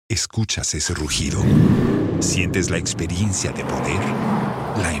¿Escuchas ese rugido? ¿Sientes la experiencia de poder?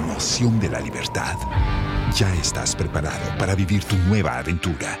 ¿La emoción de la libertad? Ya estás preparado para vivir tu nueva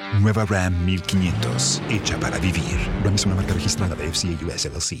aventura. Nueva Ram 1500, hecha para vivir. Ram es una marca registrada de FCA US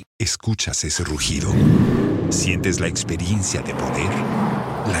LLC. ¿Escuchas ese rugido? ¿Sientes la experiencia de poder?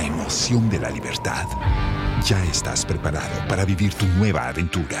 ¿La emoción de la libertad? Ya estás preparado para vivir tu nueva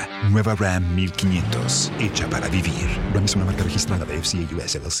aventura. Nueva Ram 1500, hecha para vivir. Ram es una marca registrada de FCA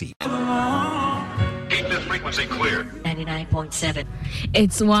US LLC. Keep this frequency clear. 99.7.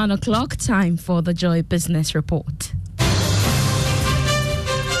 It's 1 o'clock, time for the Joy Business Report.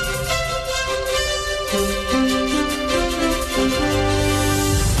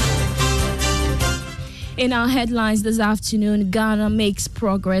 In our headlines this afternoon, Ghana makes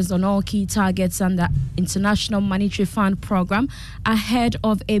progress on all key targets under International Monetary Fund program ahead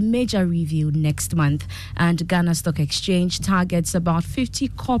of a major review next month. And Ghana Stock Exchange targets about 50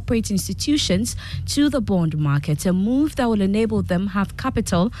 corporate institutions to the bond market, a move that will enable them have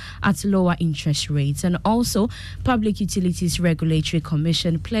capital at lower interest rates. And also, Public Utilities Regulatory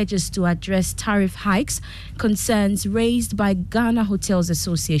Commission pledges to address tariff hikes, concerns raised by Ghana Hotels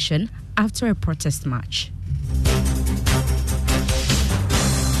Association after a protest march.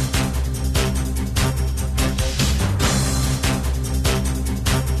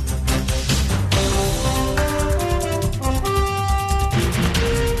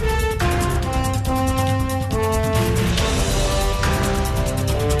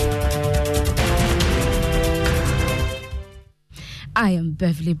 I am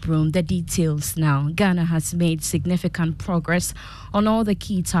Beverly Broom. The details now. Ghana has made significant progress on all the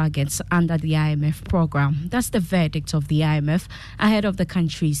key targets under the IMF program. That's the verdict of the IMF ahead of the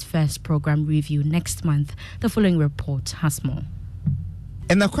country's first program review next month. The following report has more.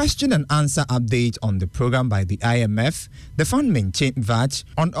 In the question and answer update on the program by the IMF, the fund maintained that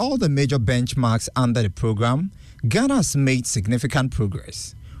on all the major benchmarks under the program, Ghana has made significant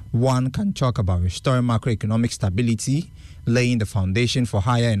progress. One can talk about restoring macroeconomic stability, laying the foundation for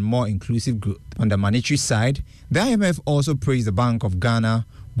higher and more inclusive growth. On the monetary side, the IMF also praised the Bank of Ghana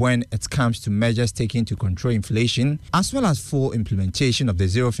when it comes to measures taken to control inflation, as well as full implementation of the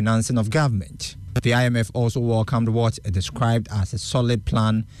zero financing of government. The IMF also welcomed what it described as a solid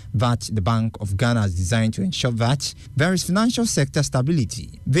plan that the Bank of Ghana has designed to ensure that there is financial sector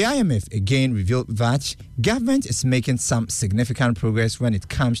stability. The IMF again revealed that government is making some significant progress when it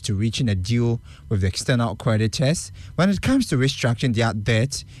comes to reaching a deal with the external creditors, when it comes to restructuring their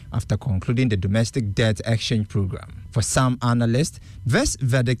debt after concluding the domestic debt exchange program. For some analysts, this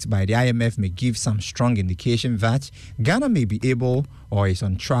verdict by the IMF may give some strong indication that Ghana may be able or is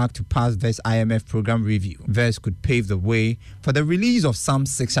on track to pass this IMF program review. This could pave the way for the release of some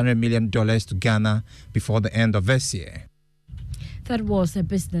 $600 million to Ghana before the end of this year. That was a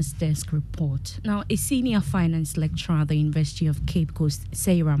Business Desk report. Now, a senior finance lecturer at the University of Cape Coast,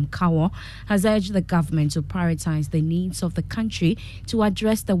 Seiram Kawo, has urged the government to prioritize the needs of the country to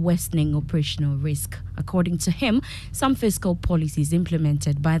address the worsening operational risk. According to him, some fiscal policies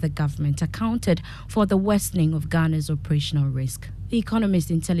implemented by the government accounted for the worsening of Ghana's operational risk. The Economist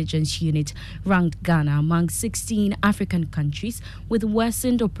Intelligence Unit ranked Ghana among 16 African countries with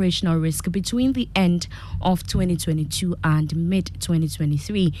worsened operational risk between the end of 2022 and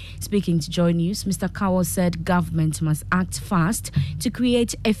mid-2023. Speaking to Joy News, Mr. Kawo said government must act fast to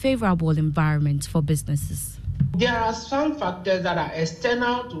create a favorable environment for businesses. There are some factors that are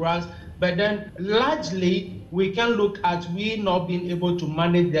external to us, but then largely we can look at we not being able to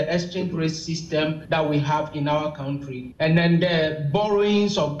manage the exchange rate system that we have in our country. And then the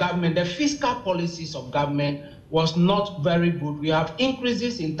borrowings of government, the fiscal policies of government was not very good. We have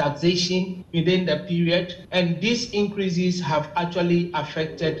increases in taxation within the period, and these increases have actually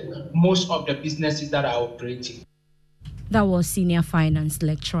affected most of the businesses that are operating. That was senior finance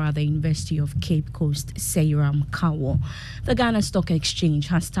lecturer at the University of Cape Coast, Seiram Kawo. The Ghana Stock Exchange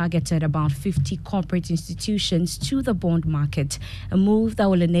has targeted about 50 corporate institutions to the bond market, a move that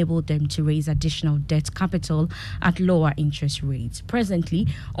will enable them to raise additional debt capital at lower interest rates. Presently,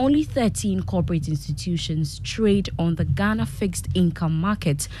 only 13 corporate institutions trade on the Ghana fixed income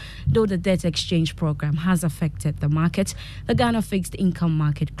market. Though the debt exchange program has affected the market, the Ghana fixed income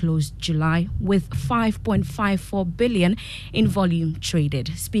market closed July with 5.54 billion in volume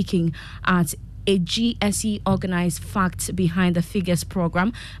traded. Speaking at a GSE organized Facts Behind the Figures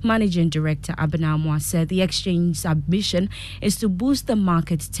program, Managing Director Abenamwa said the exchange's ambition is to boost the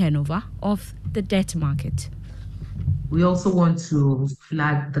market turnover of the debt market. We also want to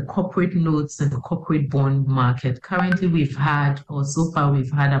flag the corporate notes and the corporate bond market. Currently, so far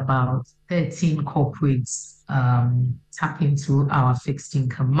we've had about 13 corporates tap into our fixed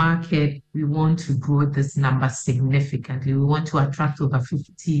income market. We want to grow this number significantly. We want to attract over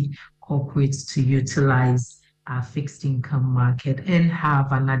 50 corporates to utilize our fixed income market and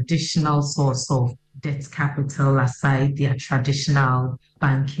have an additional source of debt capital aside their traditional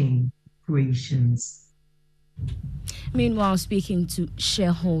banking operations. Meanwhile, speaking to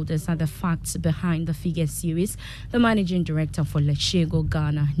shareholders at the facts behind the figure series, the managing director for Leshego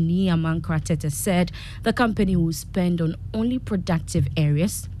Ghana, Niaman Kratete, said the company will spend on only productive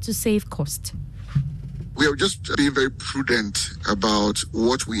areas to save cost. We are just being very prudent about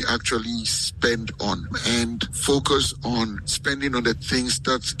what we actually spend on and focus on spending on the things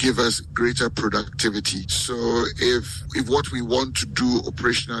that give us greater productivity. So if what we want to do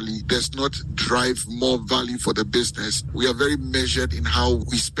operationally does not drive more value for the business, we are very measured in how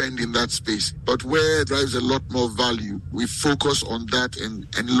we spend in that space. But where it drives a lot more value, we focus on that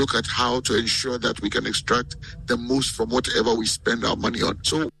and look at how to ensure that we can extract the most from whatever we spend our money on.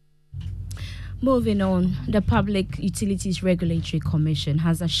 So moving on, the Public Utilities Regulatory Commission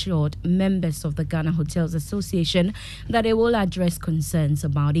has assured members of the Ghana Hotels Association that it will address concerns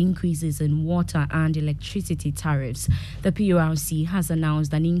about increases in water and electricity tariffs. The PURC has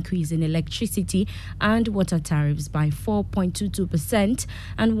announced an increase in electricity and water tariffs by 4.22%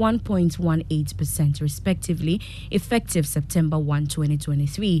 and 1.18% respectively, effective September 1,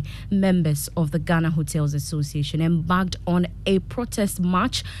 2023. Members of the Ghana Hotels Association embarked on a protest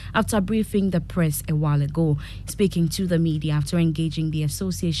march after briefing the press a while ago. Speaking to the media after engaging the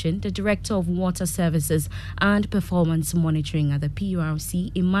association, the Director of Water Services and Performance Monitoring at the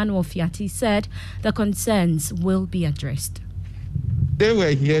PURC, Emmanuel Fiati, said the concerns will be addressed. They were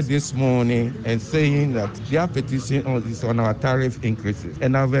here this morning and saying that their petition is on our tariff increases.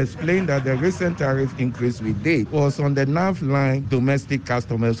 And I've explained that the recent tariff increase we did was on the NAV line domestic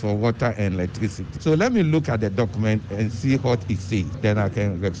customers for water and electricity. So let me look at the document and see what it says. Then I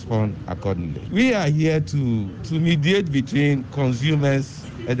can respond accordingly. We are here to mediate between consumers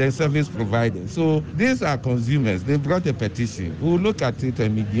and the service providers. So these are consumers. They brought a petition. We'll look at it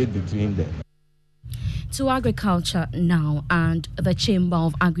and mediate between them. To agriculture now, and the Chamber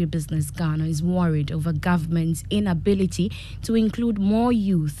of Agribusiness Ghana is worried over government's inability to include more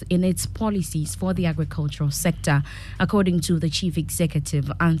youth in its policies for the agricultural sector. According to the Chief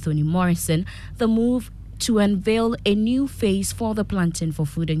Executive, Anthony Morrison, the move to unveil a new phase for the Planting for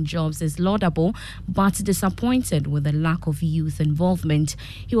Food and Jobs is laudable, but disappointed with the lack of youth involvement.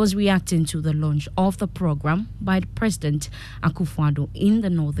 He was reacting to the launch of the program by President Akufo-Addo in the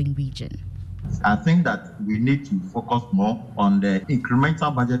northern region. I think that we need to focus more on the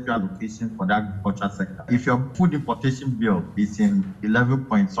incremental budgetary allocation for the agriculture sector. If your food importation bill is in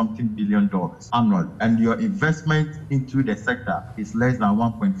 $11-point-something billion annually, and your investment into the sector is less than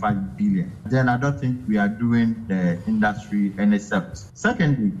 1.5 billion, then I don't think we are doing the industry any service.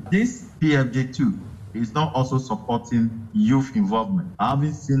 Secondly, this PFJ2 is not also supporting youth involvement. I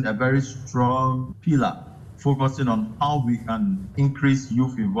haven't seen a very strong pillar focusing on how we can increase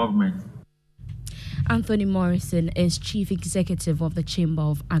youth involvement. Anthony Morrison is Chief Executive of the Chamber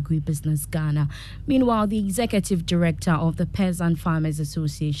of Agribusiness Ghana. Meanwhile, the Executive Director of the Peasant Farmers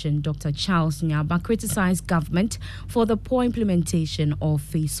Association, Dr. Charles Nyaba, criticized government for the poor implementation of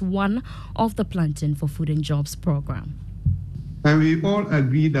Phase 1 of the Planting for Food and Jobs program. And we all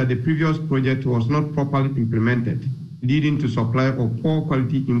agree that the previous project was not properly implemented, leading to supply of poor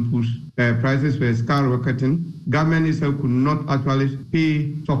quality inputs. Prices were skyrocketing. Government itself could not actually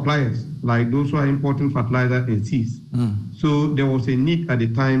pay suppliers like those who are importing fertilizer and seeds. So there was a need at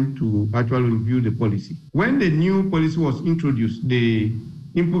the time to actually review the policy. When the new policy was introduced, the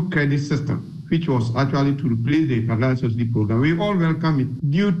input credit system, which was actually to replace the fertilizer subsidy program, we all welcome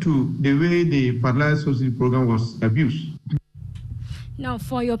it due to the way the fertilizer subsidy program was abused. Now,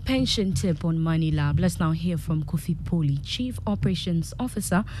 for your pension tip on Money Lab, let's now hear from Kofi Poli, Chief Operations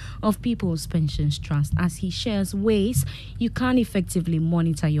Officer of People's Pensions Trust, as he shares ways you can effectively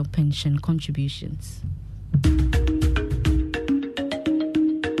monitor your pension contributions.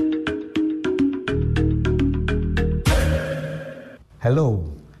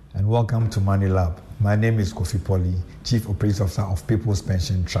 Hello, and welcome to Money Lab. My name is Kofi Poli, Chief Operations Officer of People's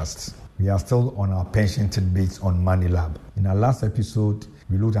Pension Trust. We are still on our pension tidbits on Money Lab. In our last episode,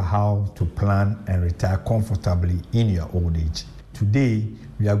 we looked at how to plan and retire comfortably in your old age. Today,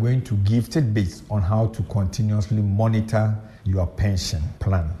 we are going to give tidbits on how to continuously monitor your pension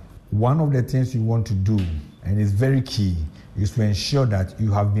plan. One of the things you want to do, and it's very key, is to ensure that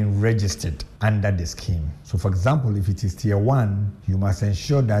you have been registered under the scheme. So for example, if it is tier 1, you must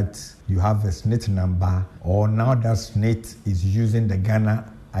ensure that you have a SNIT number, or now that SNIT is using the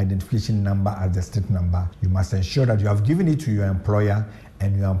Ghana identification number as the SNIT number. You must ensure that you have given it to your employer,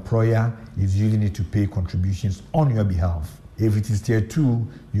 and your employer is using it to pay contributions on your behalf. If it is tier 2,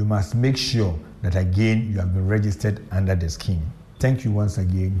 you must make sure that again you have been registered under the scheme. Thank you once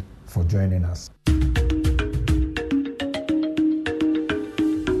again for joining us.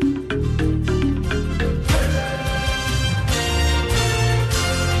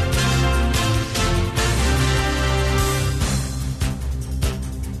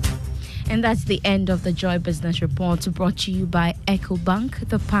 And that's the end of the Joy Business Report, brought to you by EcoBank,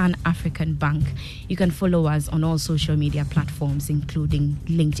 the Pan-African Bank. You can follow us on all social media platforms, including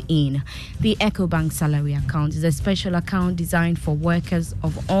LinkedIn. The EcoBank Salary Account is a special account designed for workers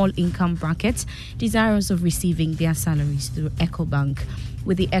of all income brackets desirous of receiving their salaries through EcoBank.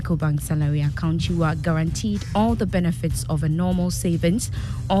 With the EcoBank Salary Account, you are guaranteed all the benefits of a normal savings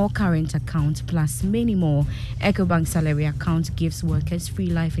or current account, plus many more. EcoBank Salary Account gives workers free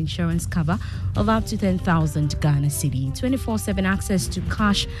life insurance cover of up to 10,000 Ghana cedi, 24/7 access to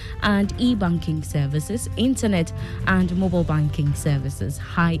cash and e-banking services, internet and mobile banking services,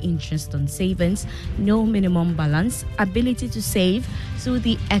 high interest on savings, no minimum balance, ability to save through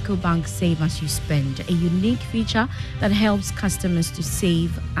the EcoBank Save As You Spend, a unique feature that helps customers to save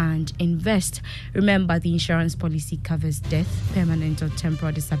and invest. Remember, the insurance policy covers death, permanent or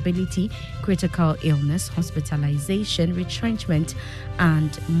temporary disability, critical illness, hospitalization, retrenchment,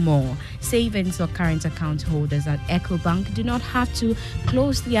 and more. Savings or current account holders at EcoBank do not have to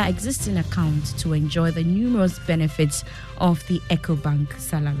close their existing account to enjoy the numerous benefits of the EcoBank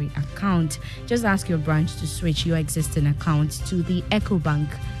Salary Account. Just ask your branch to switch your existing account to the EcoBank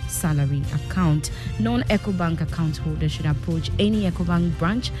Salary Account. Non-EcoBank account holders should approach any EcoBank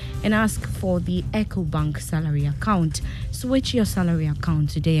branch and ask for the EcoBank Salary Account. Switch your salary account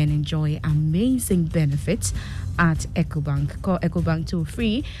today and enjoy amazing benefits at EcoBank. Call EcoBank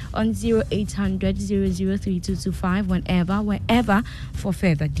toll-free on 0800 003225 wherever for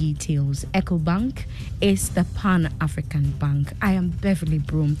further details. EcoBank is the Pan-African Bank. I am Beverly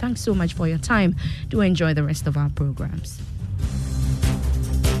Broom. Thanks so much for your time. Do enjoy the rest of our programs.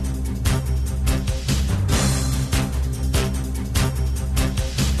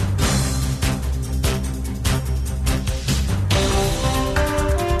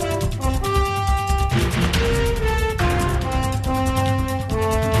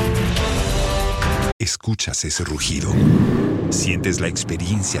 ¿Escuchas ese rugido? ¿Sientes la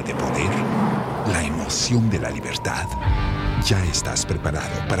experiencia de poder? ¿La emoción de la libertad? Ya estás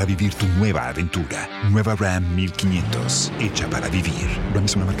preparado para vivir tu nueva aventura. Nueva Ram 1500, hecha para vivir. Ram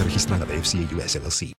es una marca registrada de FCA US LLC.